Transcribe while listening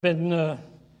I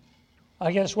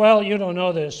guess, well, you don't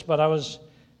know this, but I was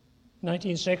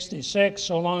 1966,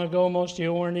 so long ago, most of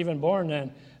you weren't even born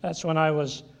then. That's when I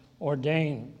was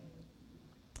ordained.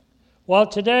 Well,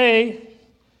 today,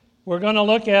 we're going to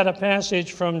look at a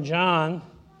passage from John,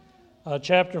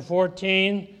 chapter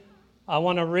 14. I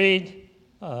want to read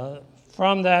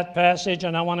from that passage,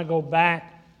 and I want to go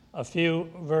back a few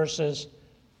verses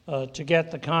to get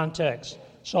the context.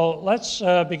 So let's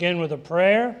begin with a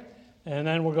prayer, and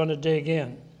then we're going to dig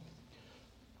in.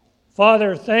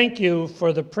 Father, thank you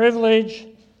for the privilege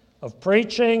of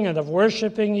preaching and of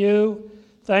worshiping you.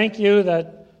 Thank you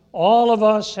that all of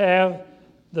us have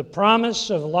the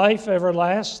promise of life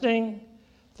everlasting.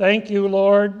 Thank you,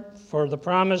 Lord, for the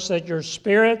promise that your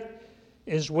Spirit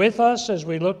is with us as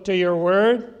we look to your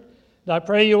word. And I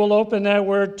pray you will open that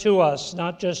word to us,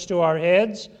 not just to our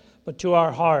heads, but to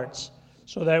our hearts,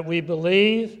 so that we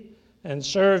believe and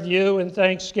serve you in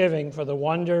thanksgiving for the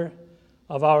wonder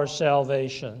of our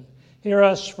salvation. Hear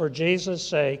us for Jesus'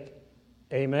 sake.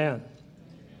 Amen.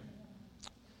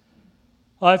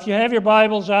 If you have your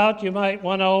Bibles out, you might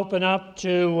want to open up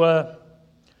to,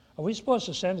 am I supposed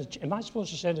to send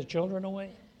the children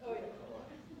away?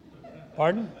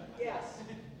 Pardon? Yes.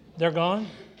 They're gone?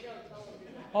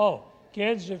 Oh,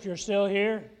 kids, if you're still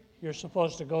here, you're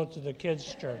supposed to go to the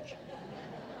kids' church.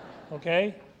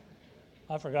 Okay?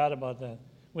 I forgot about that.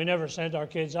 We never sent our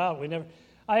kids out.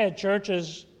 I had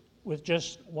churches with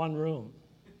just one room.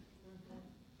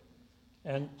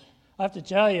 And I have to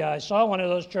tell you, I saw one of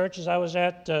those churches. I was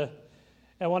at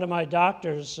one of my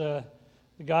doctors, the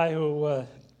guy who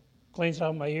cleans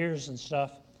out my ears and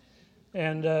stuff,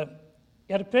 and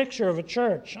he had a picture of a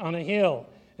church on a hill,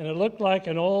 and it looked like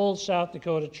an old South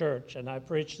Dakota church, and I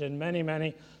preached in many,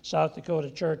 many South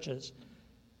Dakota churches.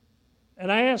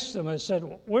 And I asked him, I said,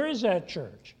 where is that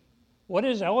church? What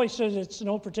is it? Oh, he says it's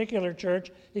no particular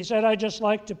church. He said, I just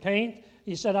like to paint.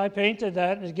 He said, I painted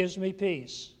that, and it gives me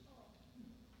peace.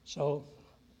 So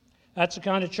that's the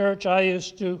kind of church I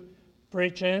used to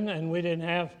preach in, and we didn't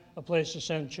have a place to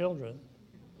send children.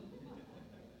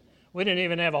 We didn't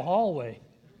even have a hallway.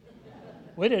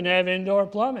 We didn't have indoor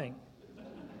plumbing.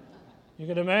 You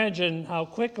can imagine how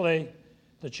quickly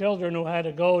the children who had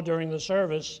to go during the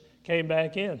service came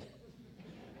back in.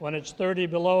 When it's 30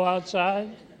 below outside,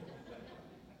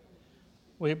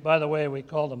 by the way, we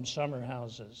called them summer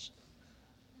houses.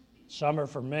 Some are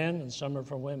for men and some are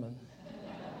for women.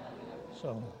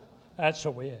 So that's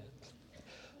what we had.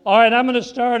 All right, I'm going to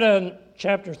start on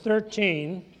chapter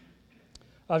 13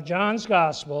 of John's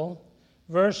Gospel,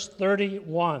 verse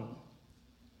 31.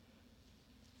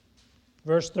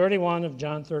 Verse 31 of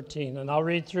John 13, and I'll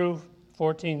read through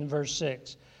 14, verse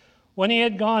 6. When he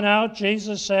had gone out,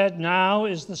 Jesus said, now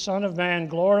is the Son of Man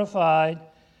glorified,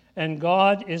 and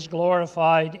God is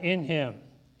glorified in him.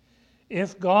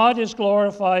 If God is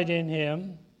glorified in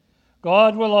him,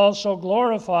 God will also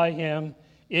glorify him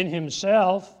in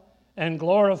himself and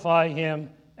glorify him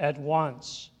at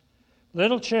once.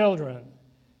 Little children,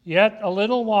 yet a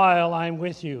little while I am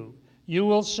with you. You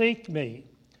will seek me.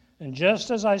 And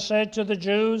just as I said to the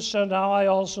Jews, so now I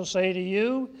also say to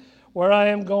you, where I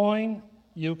am going,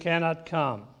 you cannot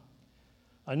come.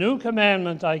 A new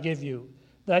commandment I give you,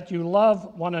 that you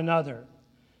love one another,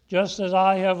 just as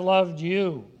I have loved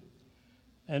you.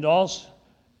 And also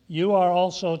you are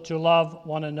also to love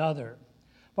one another.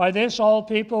 By this all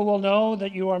people will know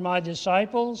that you are my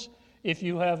disciples, if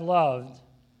you have loved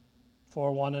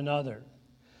for one another.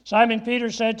 Simon Peter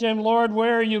said to him, Lord,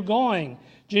 where are you going?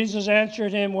 Jesus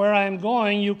answered him, where I am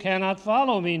going, you cannot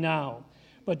follow me now,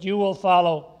 but you will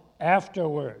follow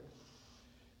afterward.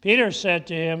 Peter said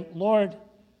to him, Lord,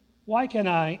 why can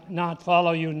I not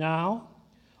follow you now?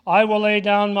 I will lay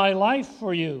down my life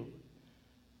for you.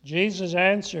 Jesus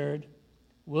answered,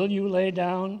 will you lay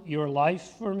down your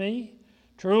life for me?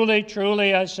 Truly,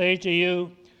 truly, I say to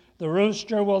you, the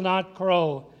rooster will not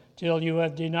crow till you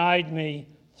have denied me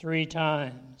 3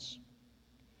 times.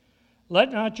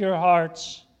 Let not your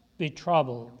hearts be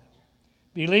troubled.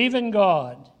 Believe in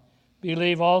God.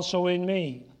 Believe also in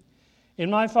me. In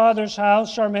my Father's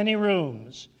house are many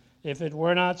rooms. If it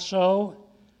were not so,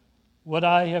 would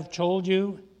I have told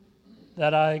you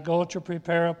that I go to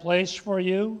prepare a place for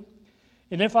you?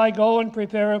 And if I go and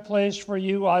prepare a place for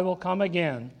you, I will come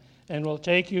again and will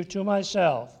take you to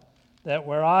myself, that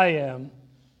where I am,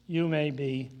 you may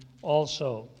be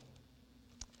also.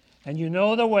 And you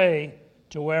know the way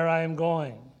to where I am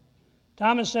going.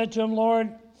 Thomas said to him, Lord,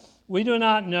 we do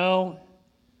not know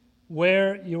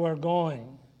where you are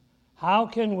going. How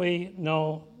can we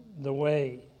know the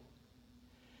way?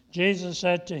 Jesus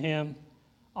said to him,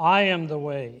 I am the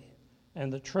way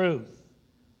and the truth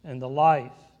and the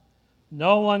life.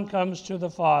 No one comes to the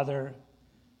Father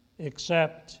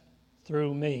except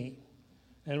through me.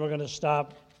 And we're going to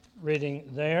stop reading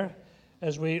there.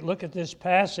 As we look at this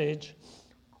passage,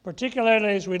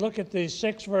 particularly as we look at these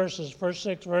first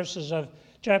 6 verses of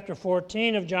chapter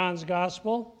 14 of John's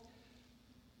Gospel,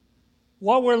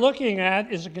 what we're looking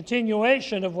at is a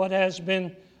continuation of what has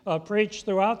been preached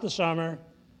throughout the summer,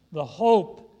 the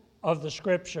hope of the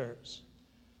Scriptures,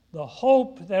 the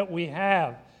hope that we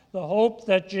have, the hope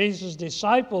that Jesus'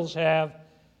 disciples have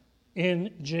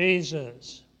in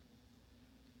Jesus.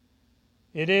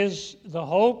 It is the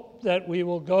hope that we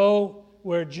will go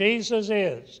where Jesus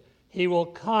is. He will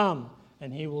come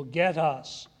and He will get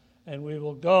us, and we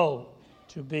will go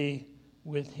to be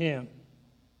with Him.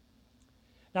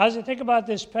 Now, as I think about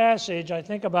this passage, I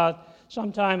think about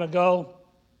some time ago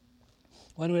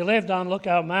when we lived on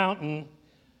Lookout Mountain.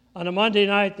 On a Monday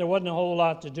night, there wasn't a whole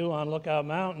lot to do on Lookout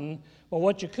Mountain, but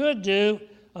what you could do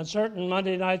on certain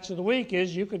Monday nights of the week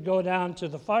is you could go down to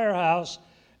the firehouse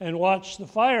and watch the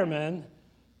firemen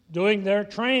doing their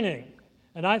training.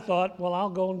 And I thought, well, I'll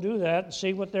go and do that and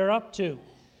see what they're up to.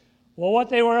 Well, what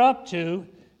they were up to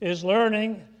is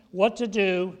learning what to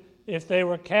do if they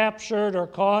were captured or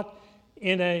caught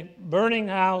in a burning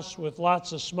house with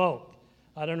lots of smoke.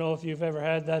 I don't know if you've ever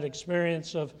had that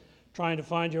experience of trying to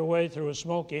find your way through a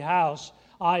smoky house.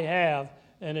 I have,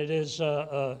 and it is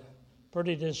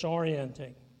pretty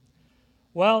disorienting.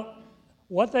 Well,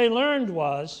 what they learned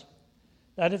was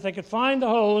that if they could find the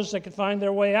hose, they could find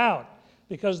their way out,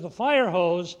 because the fire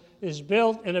hose is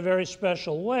built in a very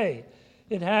special way.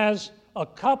 It has a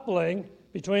coupling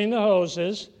between the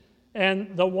hoses,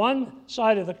 and the one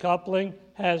side of the coupling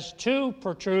has 2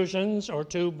 protrusions or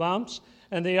 2 bumps,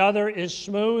 and the other is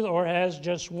smooth or has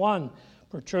just 1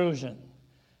 protrusion.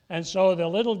 And so the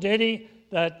little ditty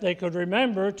that they could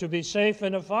remember to be safe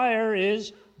in a fire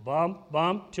is bump,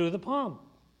 bump to the pump.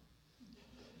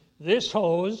 This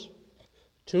hose,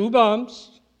 2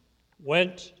 bumps,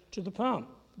 went to the pump.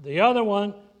 The other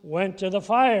one went to the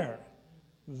fire.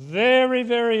 Very,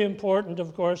 very important,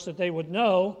 of course, that they would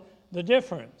know the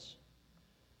difference.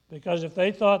 Because if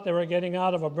they thought they were getting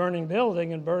out of a burning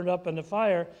building and burned up in the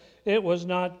fire, it was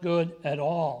not good at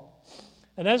all.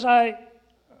 And as I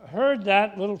heard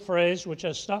that little phrase, which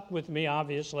has stuck with me,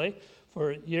 obviously,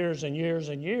 for years and years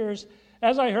and years,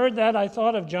 as I heard that, I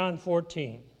thought of John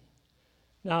 14.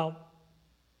 Now,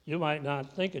 you might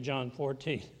not think of John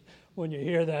 14 when you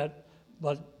hear that,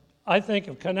 but I think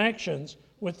of connections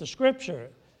with the Scripture.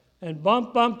 And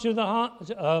bump, bump to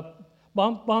the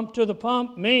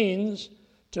pump means,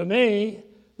 to me,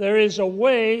 there is a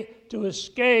way to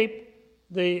escape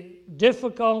the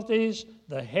difficulties,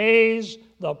 the haze,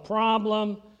 the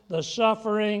problem, the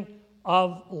suffering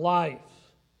of life.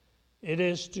 It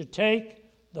is to take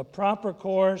the proper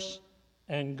course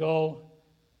and go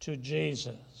to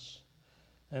Jesus.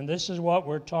 And this is what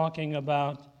we're talking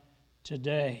about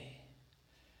today.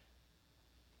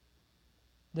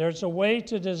 There's a way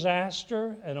to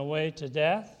disaster and a way to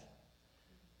death.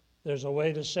 There's a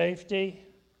way to safety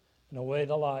and a way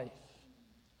to life.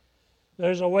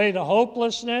 There's a way to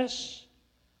hopelessness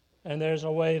and there's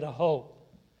a way to hope.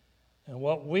 And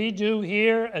what we do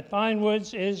here at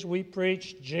Pinewoods is we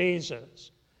preach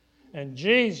Jesus. And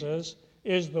Jesus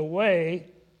is the way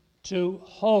to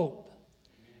hope.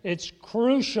 It's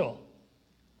crucial.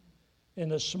 In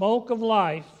the smoke of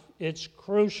life, it's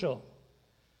crucial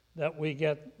that we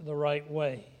get the right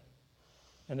way.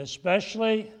 And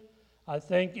especially, I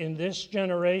think in this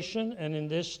generation and in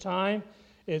this time,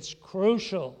 it's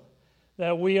crucial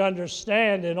that we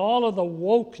understand in all of the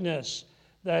wokeness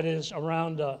that is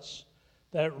around us,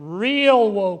 that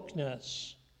real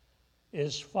wokeness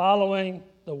is following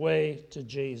the way to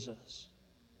Jesus.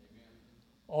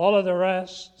 All of the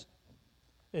rest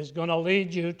is going to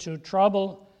lead you to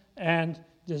trouble and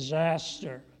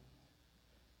disaster.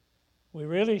 We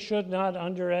really should not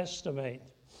underestimate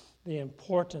the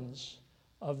importance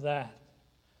of that,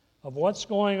 of what's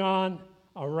going on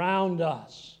around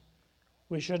us.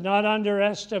 We should not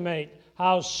underestimate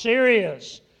how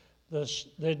serious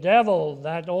the devil,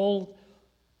 that old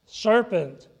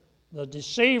serpent, the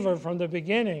deceiver from the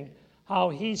beginning, how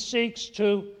he seeks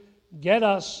to get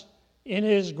us in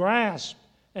his grasp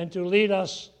and to lead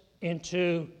us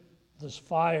into this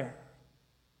fire.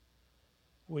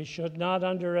 We should not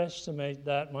underestimate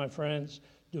that, my friends.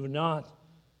 Do not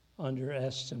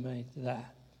underestimate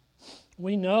that.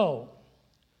 We know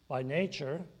by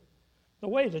nature the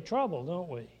way to trouble, don't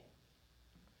we?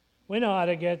 We know how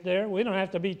to get there. We don't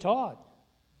have to be taught.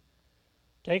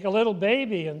 Take a little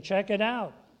baby and check it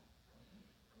out.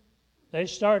 They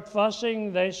start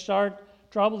fussing, they start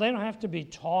trouble. They don't have to be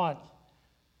taught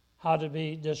how to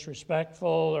be disrespectful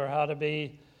or how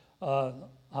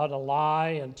to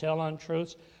lie and tell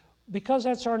untruths, because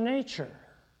that's our nature.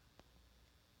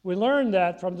 We learn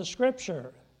that from the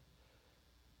Scripture.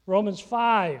 Romans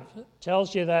 5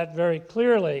 tells you that very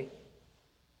clearly.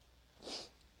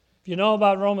 If you know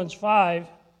about Romans 5,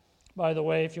 by the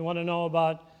way, if you want to know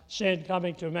about sin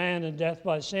coming to man and death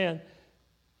by sin,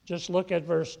 just look at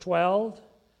verse 12,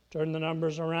 turn the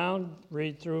numbers around,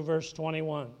 read through verse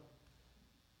 21.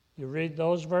 You read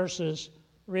those verses,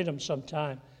 read them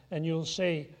sometime, and you'll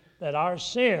see that our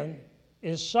sin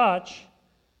is such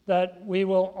that we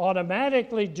will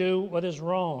automatically do what is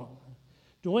wrong.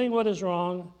 Doing what is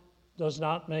wrong does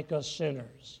not make us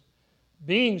sinners.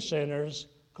 Being sinners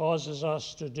causes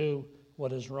us to do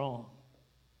what is wrong.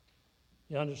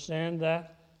 You understand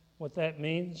that? What that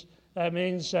means? That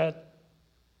means that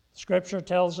Scripture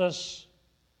tells us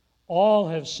all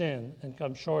have sinned and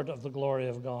come short of the glory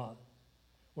of God.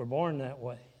 We're born that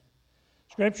way.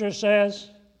 Scripture says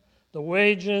the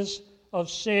wages of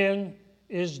sin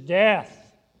is death.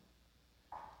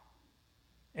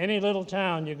 Any little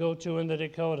town you go to in the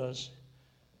Dakotas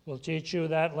will teach you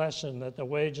that lesson, that the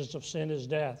wages of sin is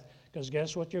death. Because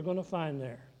guess what you're going to find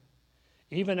there?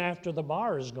 Even after the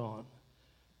bar is gone,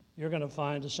 you're going to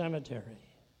find a cemetery.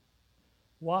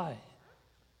 Why?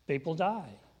 People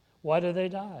die. Why do they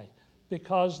die?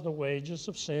 Because the wages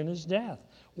of sin is death.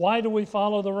 Why do we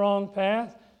follow the wrong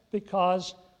path?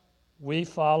 Because we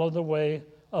follow the way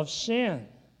of sin.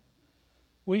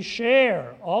 We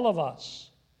share, all of us,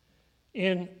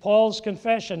 in Paul's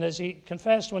confession, as he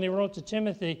confessed when he wrote to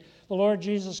Timothy, the Lord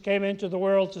Jesus came into the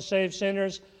world to save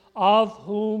sinners, of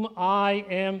whom I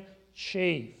am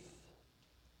chief.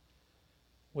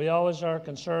 We always are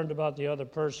concerned about the other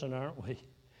person, aren't we?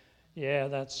 Yeah,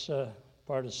 that's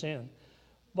part of sin.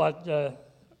 But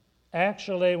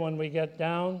actually, when we get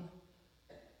down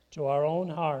to our own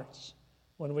hearts,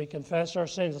 when we confess our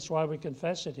sins, that's why we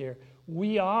confess it here,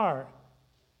 we are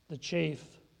the chief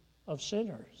of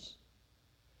sinners.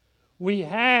 We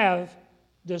have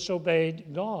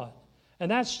disobeyed God. And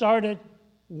that started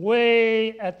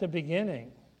way at the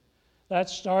beginning. That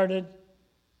started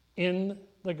in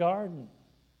the garden.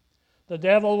 The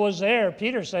devil was there.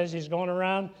 Peter says he's going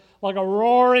around like a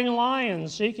roaring lion,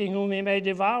 seeking whom he may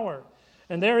devour.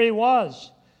 And there he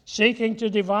was, seeking to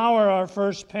devour our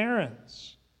first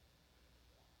parents.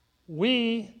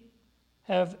 We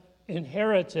have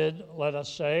inherited, let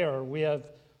us say, or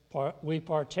we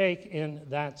partake in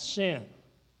that sin.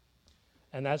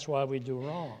 And that's why we do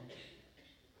wrong.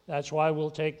 That's why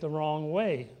we'll take the wrong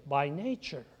way by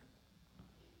nature.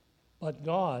 But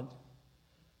God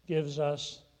gives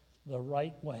us the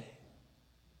right way.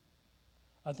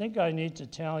 I think I need to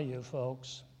tell you,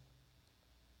 folks,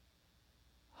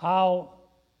 how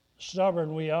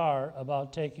stubborn we are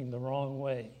about taking the wrong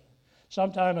way.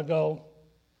 Some time ago,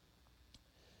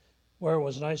 where it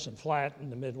was nice and flat in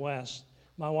the Midwest,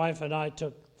 my wife and I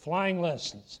took flying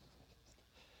lessons.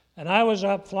 And I was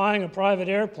up flying a private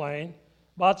airplane.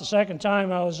 About the second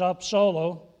time I was up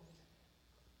solo,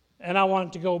 and I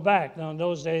wanted to go back. Now, in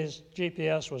those days,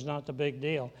 GPS was not the big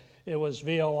deal. It was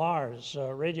VORs,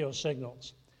 radio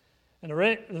signals. And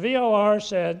the VOR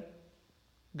said,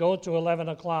 go to 11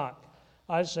 o'clock.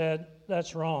 I said,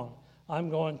 that's wrong. I'm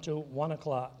going to 1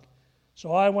 o'clock.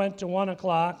 So I went to 1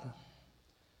 o'clock,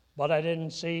 but I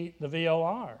didn't see the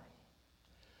VOR.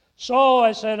 So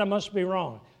I said, I must be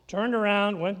wrong. Turned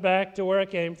around, went back to where I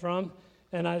came from,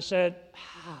 and I said,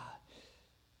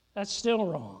 that's still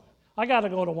wrong. I got to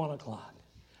go to 1 o'clock.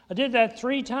 I did that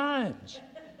 3 times.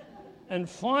 And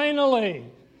finally,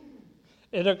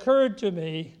 it occurred to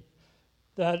me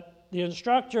that the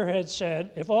instructor had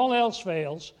said, if all else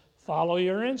fails, follow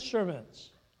your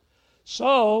instruments.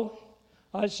 So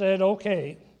I said,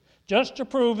 okay, just to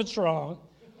prove it's wrong,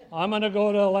 I'm going to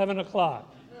go to 11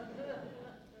 o'clock.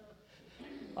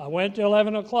 I went to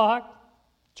 11 o'clock.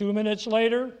 2 minutes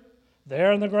later,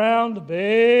 there on the ground, the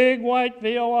big white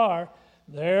VOR,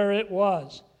 there it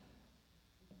was.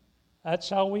 That's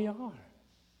how we are.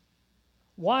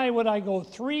 Why would I go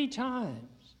 3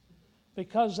 times?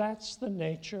 Because that's the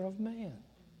nature of man.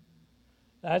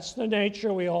 That's the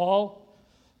nature we all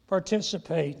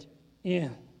participate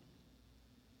in.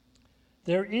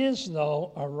 There is,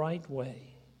 though, a right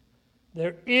way.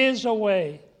 There is a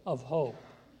way of hope.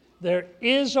 There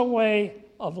is a way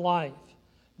of life.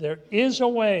 There is a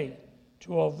way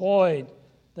to avoid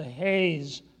the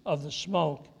haze of the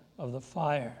smoke of the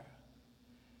fire.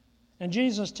 And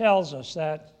Jesus tells us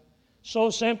that so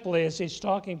simply as he's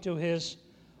talking to his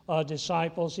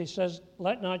disciples. He says,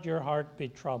 let not your heart be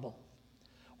troubled.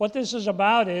 What this is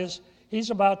about is he's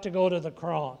about to go to the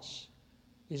cross.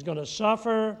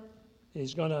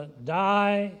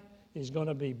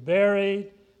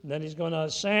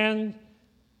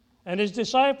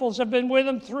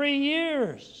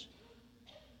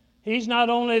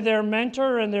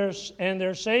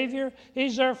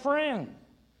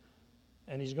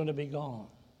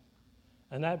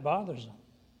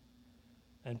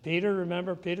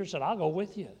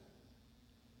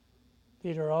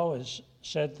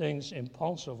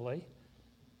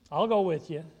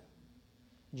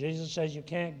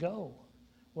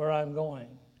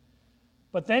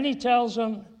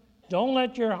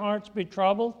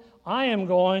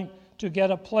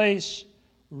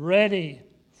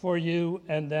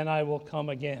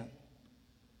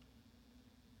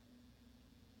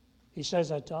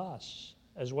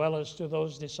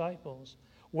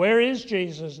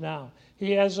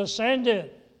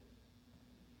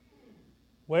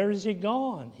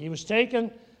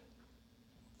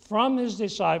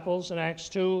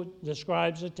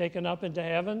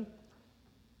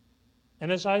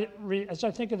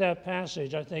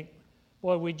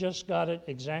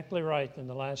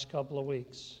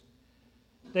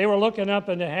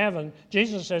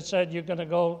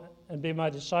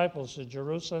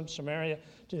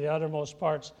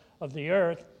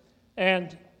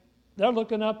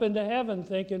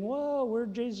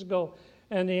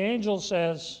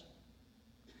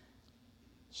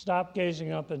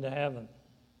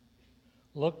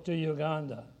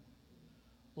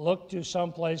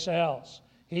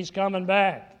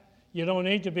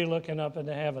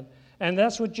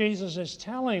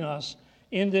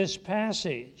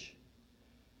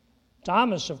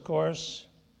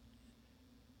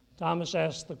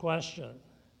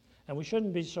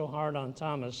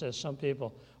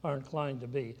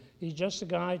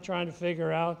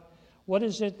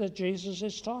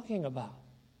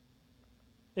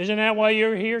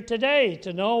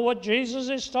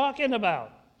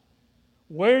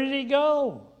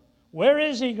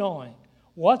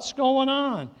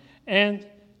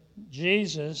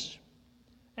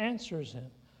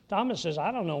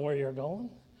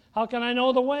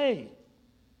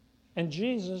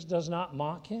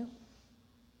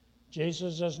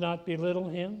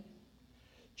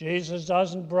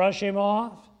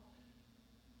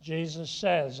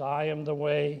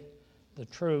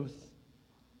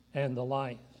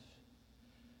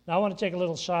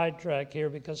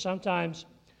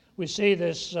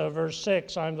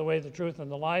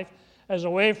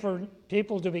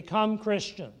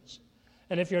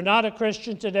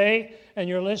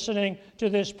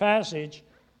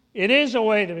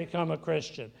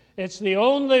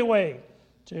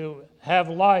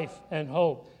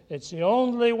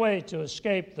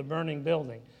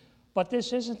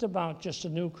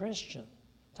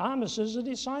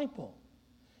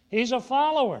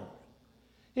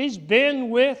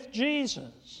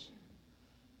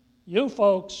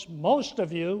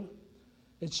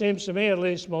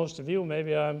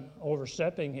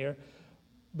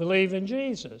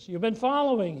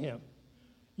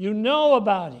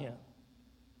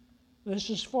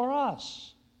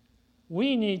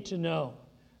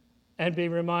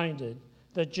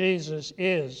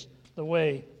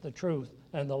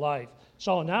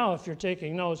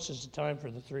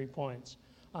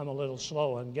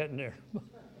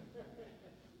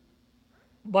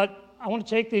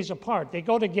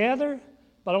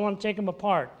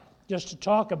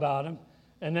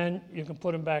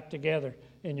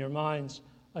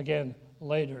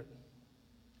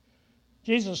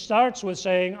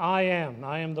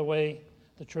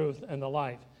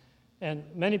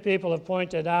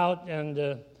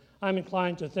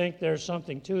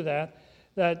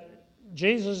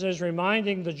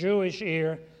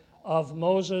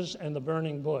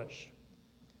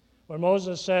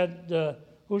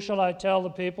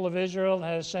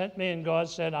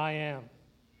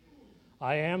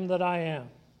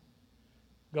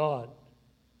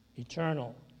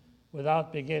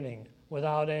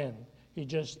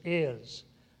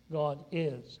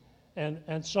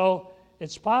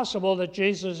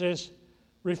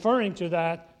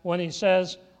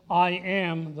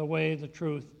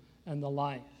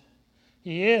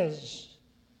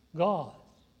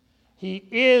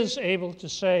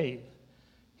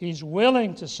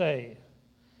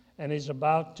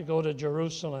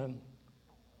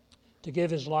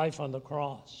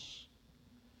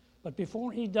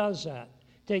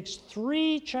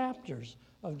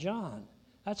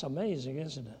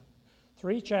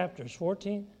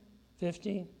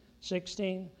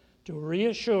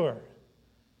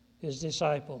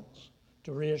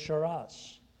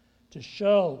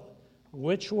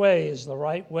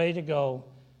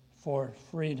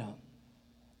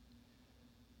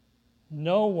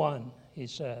 No one, he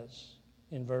says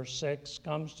in verse 6,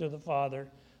 comes to the Father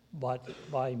but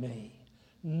by me.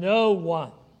 No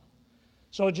one.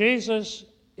 So Jesus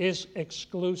is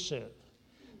exclusive.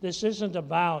 This isn't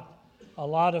about a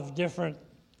lot of different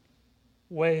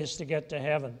ways to get to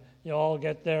heaven. You all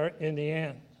get there in the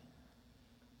end.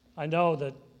 I know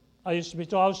that I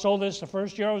was told this the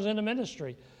first year I was in the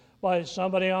ministry by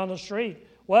somebody on the street.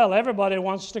 Well, everybody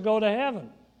wants to go to heaven.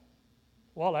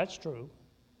 Well, that's true.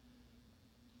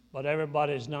 But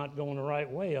everybody's not going the right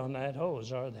way on that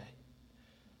hose, are they?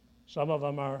 Some of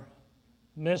them are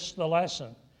missed the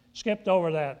lesson, skipped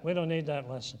over that. We don't need that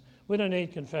lesson. We don't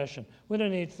need confession. We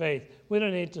don't need faith. We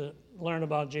don't need to learn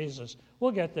about Jesus.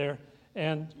 We'll get there,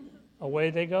 and away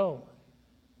they go,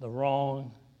 the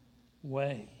wrong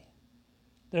way.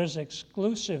 There's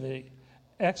exclusivity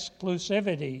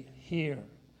here.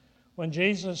 When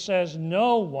Jesus says,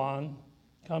 no one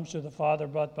comes to the Father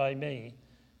but by me,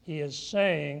 he is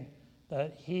saying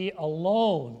that he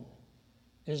alone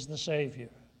is the Savior.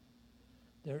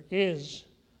 There is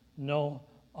no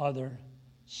other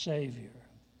Savior.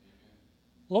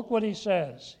 Look what he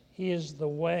says. He is the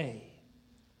way.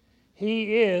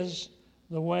 He is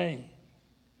the way.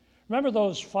 Remember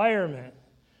those firemen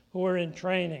who were in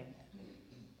training?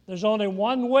 There's only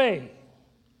one way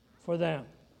for them.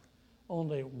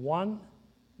 Only one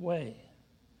way.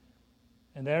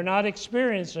 And they're not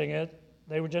experiencing it.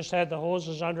 They just had the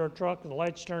hoses under a truck, the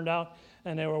lights turned out,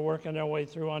 and they were working their way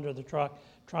through under the truck,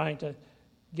 trying to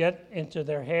get into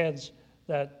their heads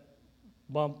that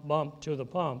bump, bump to the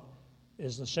pump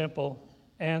is the simple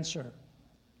answer.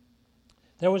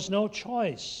 There was no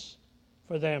choice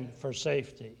for them for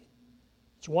safety.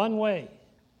 It's one way,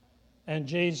 and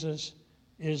Jesus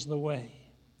is the way.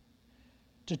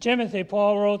 To Timothy,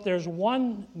 Paul wrote, there's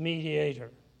one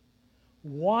mediator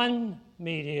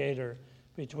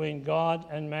between God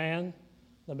and man,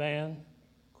 the man,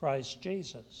 Christ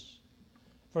Jesus.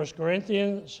 2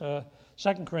 Corinthians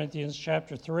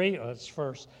chapter 3, that's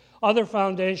first. Other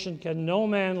foundation can no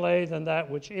man lay than that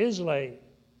which is laid.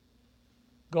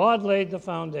 God laid the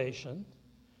foundation.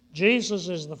 Jesus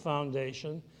is the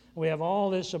foundation. We have all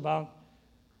this about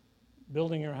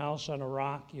building your house on a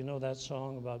rock. You know that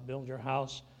song about build your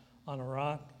house on a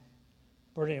rock?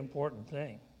 Pretty important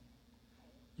thing.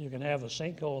 You can have a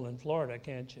sinkhole in Florida,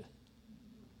 can't you?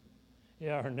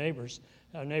 Yeah, our neighbors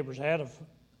had a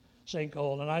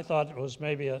sinkhole, and I thought it was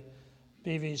maybe a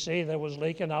PVC that was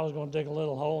leaking. I was going to dig a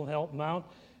little hole and help them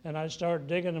out, and I started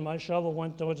digging, and my shovel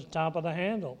went to the top of the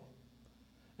handle.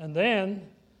 And then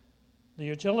the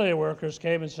utility workers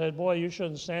came and said, boy, you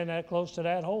shouldn't stand that close to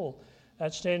that hole.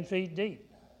 That's 10 feet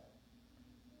deep.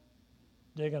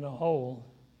 Digging a hole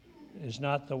is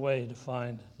not the way to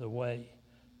find the way.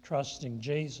 Trusting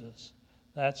Jesus,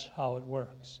 that's how it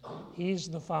works. He's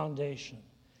the foundation.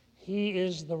 He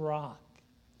is the rock.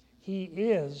 He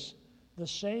is the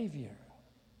Savior.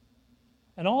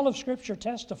 And all of Scripture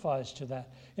testifies to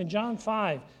that. In John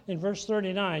 5, in verse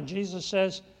 39, Jesus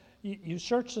says, you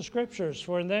search the Scriptures,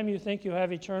 for in them you think you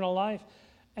have eternal life,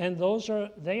 and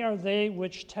they are they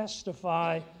which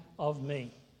testify of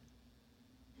me.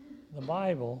 The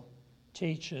Bible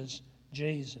teaches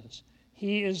Jesus.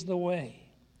 He is the way.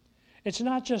 It's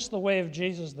not just the way of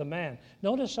Jesus the man.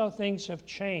 Notice how things have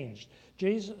changed.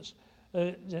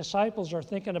 The disciples are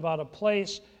thinking about a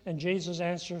place, and Jesus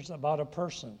answers about a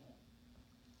person.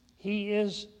 He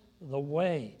is the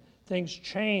way. Things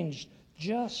changed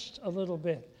just a little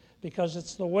bit because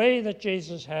it's the way that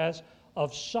Jesus has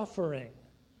of suffering,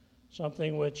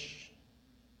 something which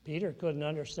Peter couldn't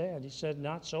understand. He said,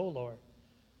 not so, Lord.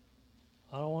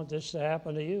 I don't want this to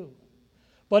happen to you.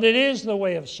 But it is the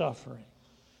way of suffering,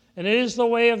 and it is the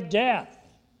way of death.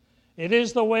 It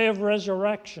is the way of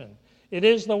resurrection. It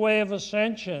is the way of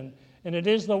ascension, and it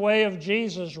is the way of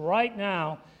Jesus right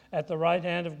now at the right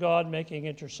hand of God making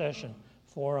intercession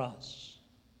for us.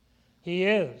 He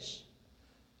is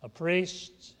a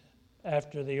priest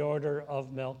after the order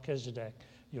of Melchizedek.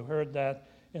 You heard that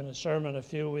in a sermon a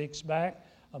few weeks back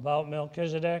about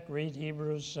Melchizedek. Read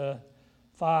Hebrews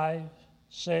 5,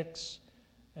 6,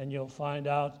 and you'll find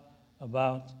out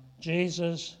about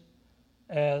Jesus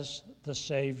as the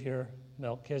Savior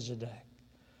Melchizedek.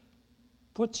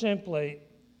 Put simply,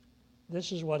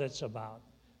 this is what it's about.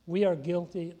 We are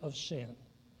guilty of sin.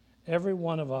 Every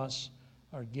one of us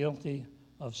are guilty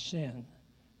of sin.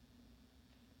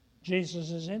 Jesus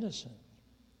is innocent.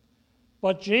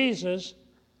 But Jesus,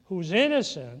 who's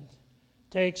innocent,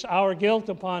 takes our guilt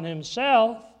upon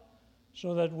himself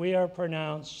so that we are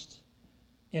pronounced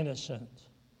innocent.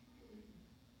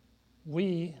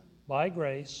 We, by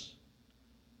grace,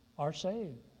 are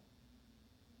saved.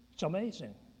 It's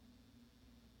amazing.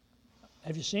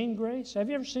 Have you seen grace? Have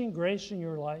you ever seen grace in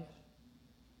your life?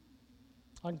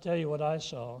 I can tell you what I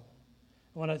saw.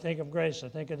 When I think of grace, I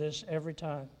think of this every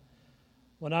time.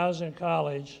 When I was in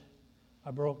college,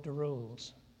 I broke the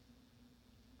rules.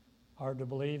 Hard to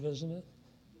believe, isn't it?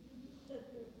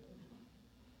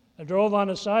 I drove on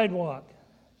a sidewalk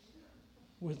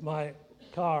with my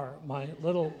car, my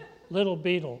little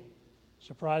Beetle.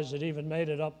 Surprised it even made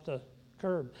it up the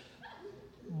curb.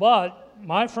 But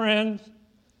my friend,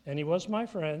 and he was my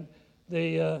friend,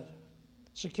 the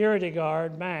security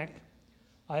guard, Mac,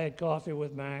 I had coffee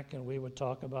with Mac, and we would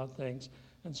talk about things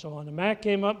and so on. And Mac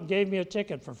came up and gave me a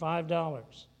ticket for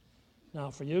 $5.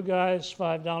 Now, for you guys,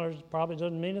 $5 probably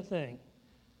doesn't mean a thing.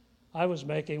 I was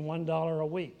making $1 a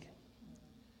week.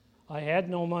 I had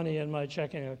no money in my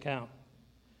checking account.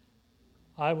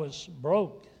 I was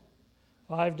broke.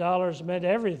 $5 meant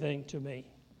everything to me.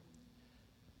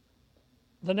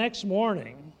 The next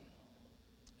morning,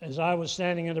 as I was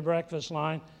standing in the breakfast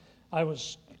line, I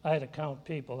had to count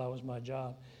people. That was my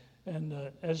job. And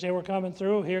as they were coming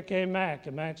through, here came Mac.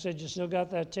 And Mac said, "You still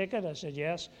got that ticket?" I said,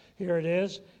 "Yes, here it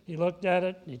is." He looked at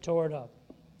it, and he tore it up.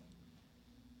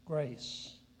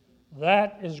 Grace.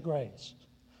 That is grace.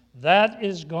 That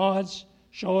is God's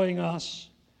showing us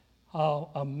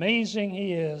how amazing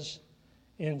He is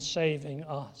in saving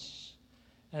us.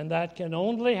 And that can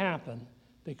only happen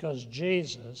because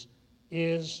Jesus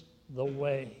is the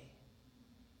way.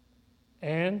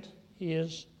 And He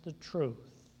is the truth.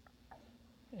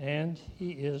 And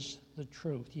He is the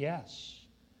truth. Yes,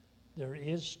 there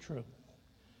is truth.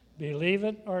 Believe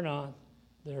it or not,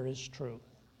 there is truth.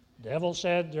 The devil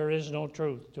said there is no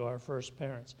truth to our first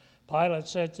parents. Pilate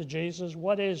said to Jesus,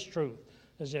 "What is truth?"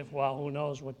 As if, well, who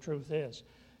knows what truth is?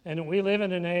 And we live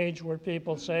in an age where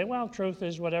people say, well, truth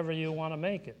is whatever you want to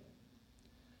make it.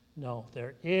 No,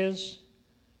 there is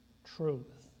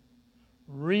truth.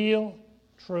 Real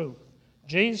truth.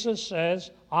 Jesus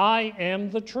says, "I am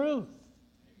the truth."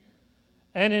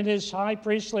 And in His high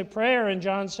priestly prayer in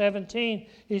John 17,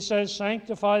 He says,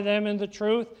 "Sanctify them in the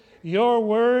truth. Your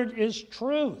word is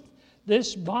truth."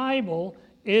 This Bible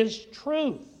is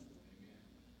truth.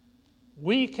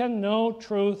 We can know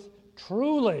truth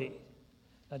truly.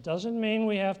 That doesn't mean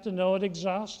we have to know it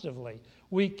exhaustively.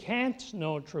 We can't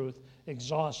know truth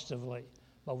exhaustively,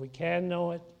 but we can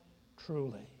know it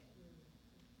truly.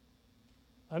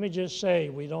 Let me just say,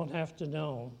 we don't have to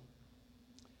know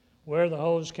where the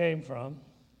hose came from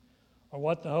or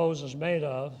what the hose is made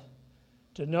of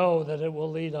to know that it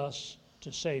will lead us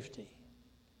to safety.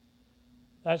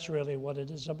 That's really what it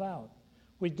is about.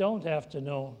 We don't have to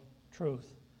know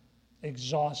truth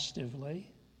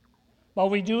exhaustively,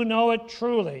 but we do know it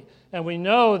truly, and we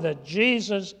know that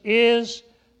Jesus is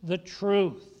the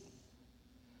truth.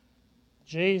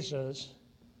 Jesus,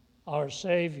 our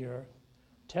Savior,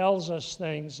 tells us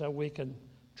things that we can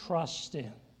trust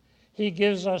in. He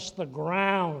gives us the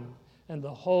ground, and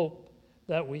the hope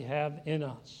that we have in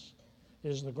us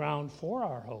is the ground for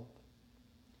our hope.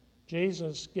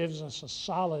 Jesus gives us a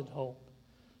solid hope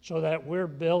so that we're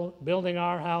building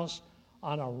our house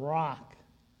on a rock,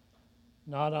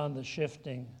 not on the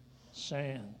shifting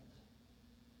sand.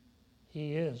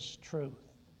 He is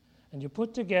truth. And you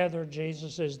put together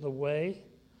Jesus is the way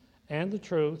and the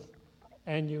truth,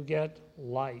 and you get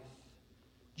life.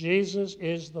 Jesus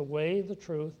is the way, the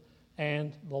truth,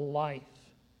 and the life.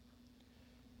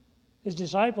 His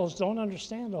disciples don't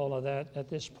understand all of that at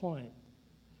this point,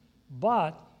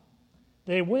 but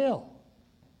they will,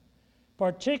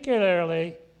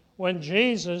 particularly when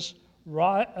Jesus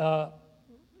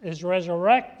is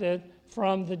resurrected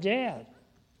from the dead.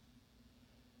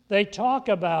 They talk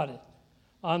about it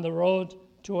on the road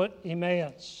to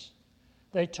Emmaus.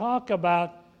 They talk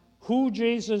about who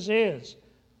Jesus is,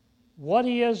 what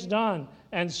He has done,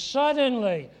 and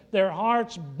suddenly their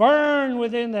hearts burn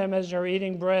within them as they're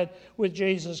eating bread with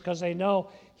Jesus because they know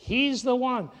He's the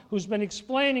one who's been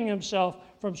explaining Himself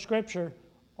from Scripture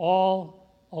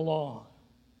all along.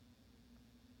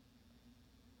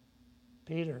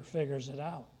 Peter figures it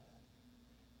out.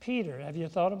 Peter, have you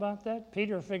thought about that?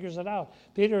 Peter figures it out.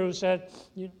 Peter, who said,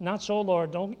 "Not so,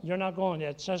 Lord, you're not going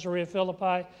yet." Caesarea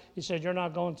Philippi, he said, "You're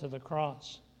not going to the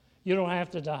cross. You don't have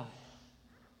to die."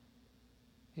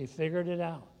 He figured it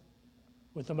out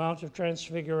with the Mount of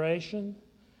Transfiguration,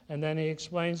 and then he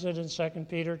explains it in 2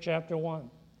 Peter chapter 1,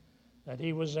 that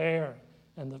he was there,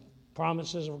 and the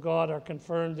promises of God are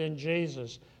confirmed in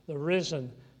Jesus, the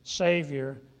risen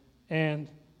Savior and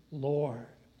Lord.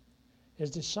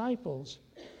 His disciples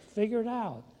figured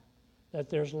out that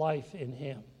there's life in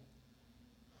Him.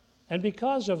 And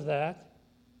because of that,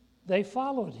 they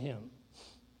followed Him.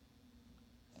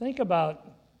 Think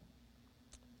about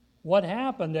what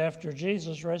happened after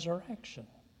Jesus' resurrection.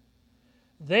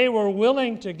 They were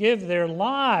willing to give their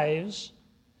lives,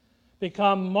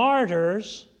 become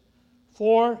martyrs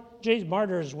for Jesus.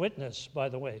 Martyr is witness, by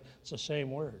the way. It's the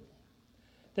same word.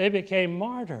 They became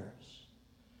martyrs.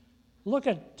 Look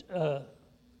at the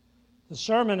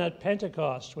sermon at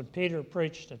Pentecost, when Peter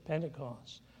preached at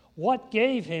Pentecost. What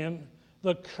gave him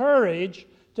the courage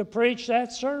to preach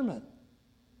that sermon?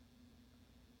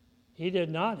 He did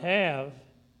not have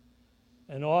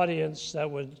an audience that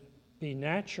would be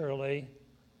naturally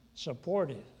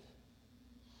supportive.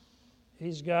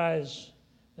 These guys,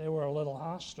 they were a little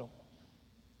hostile.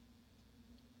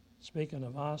 Speaking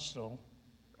of hostile,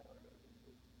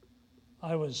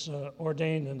 I was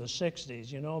ordained in the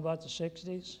 60s. You know about the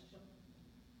 60s?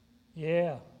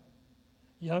 Yeah.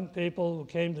 Young people who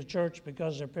came to church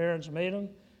because their parents made them,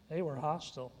 they were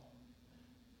hostile.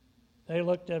 They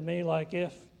looked at me like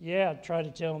if, try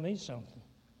to tell me something.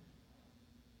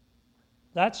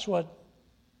 That's what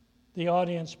the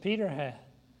audience Peter had.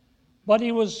 But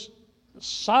he was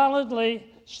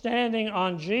solidly standing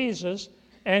on Jesus,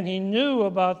 and he knew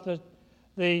about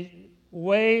the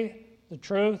way, the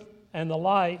truth, and the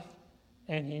life,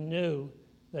 and he knew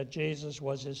that Jesus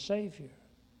was his Savior.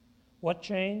 What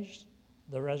changed?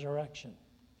 The resurrection.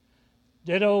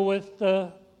 Ditto with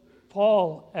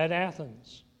Paul at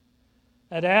Athens.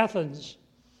 At Athens,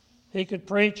 he could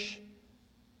preach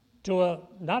to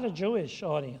not a Jewish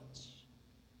audience,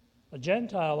 a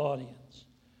Gentile audience,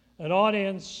 an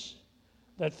audience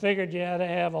that figured you had to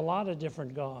have a lot of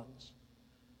different gods.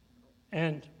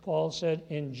 And Paul said,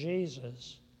 in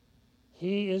Jesus,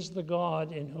 he is the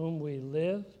God in whom we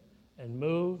live and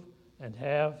move and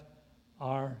have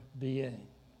our being.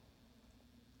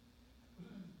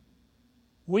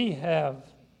 We have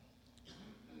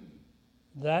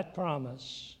that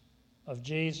promise of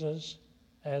Jesus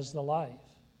as the life.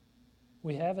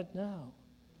 We have it now.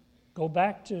 Go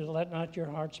back to let not your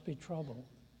hearts be troubled.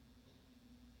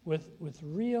 With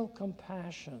real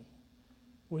compassion,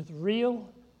 with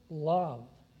real love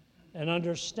and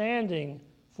understanding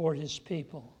for his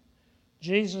people.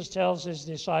 Jesus tells his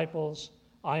disciples,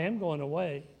 I am going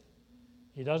away.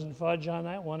 He doesn't fudge on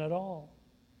that one at all.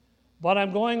 But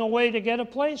I'm going away to get a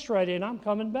place ready, and I'm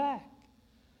coming back.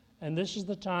 And this is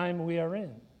the time we are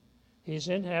in. He's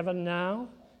in heaven now,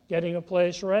 getting a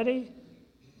place ready,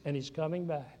 and he's coming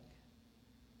back.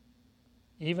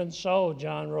 Even so,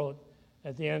 John wrote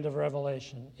at the end of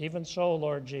Revelation, even so,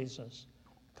 Lord Jesus,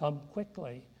 come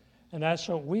quickly. And that's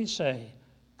what we say,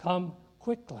 come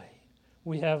quickly.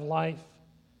 We have life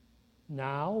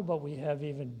now, but we have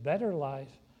even better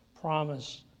life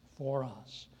promised for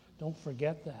us. Don't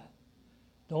forget that.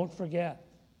 Don't forget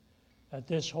that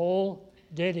this whole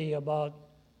ditty about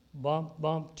bump,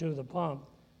 bump to the pump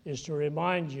is to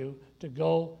remind you to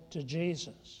go to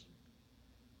Jesus.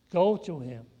 Go to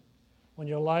him when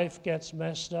your life gets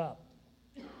messed up,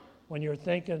 when you're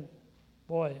thinking,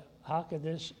 boy, how could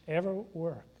this ever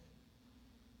work?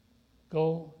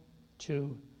 Go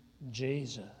to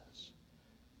Jesus.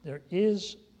 There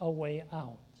is a way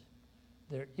out.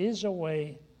 There is a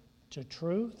way to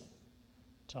truth,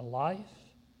 to life.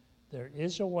 There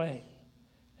is a way,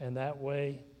 and that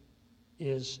way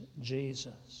is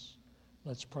Jesus.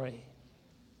 Let's pray.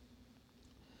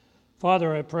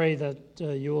 Father, I pray that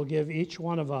you will give each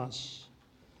one of us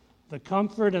the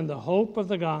comfort and the hope of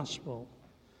the gospel.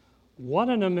 What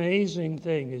an amazing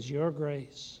thing is your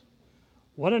grace.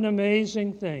 What an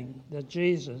amazing thing that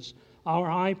Jesus, our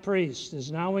high priest,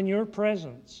 is now in your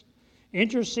presence,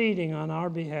 interceding on our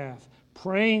behalf,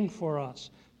 praying for us,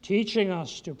 teaching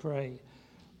us to pray,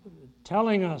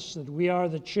 telling us that we are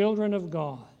the children of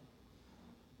God.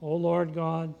 O Lord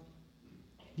God,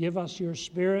 give us your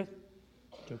Spirit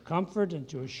to comfort and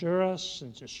to assure us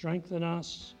and to strengthen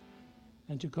us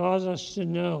and to cause us to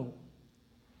know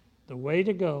the way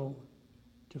to go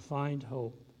to find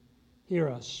hope. Hear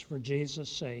us for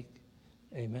Jesus' sake.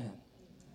 Amen.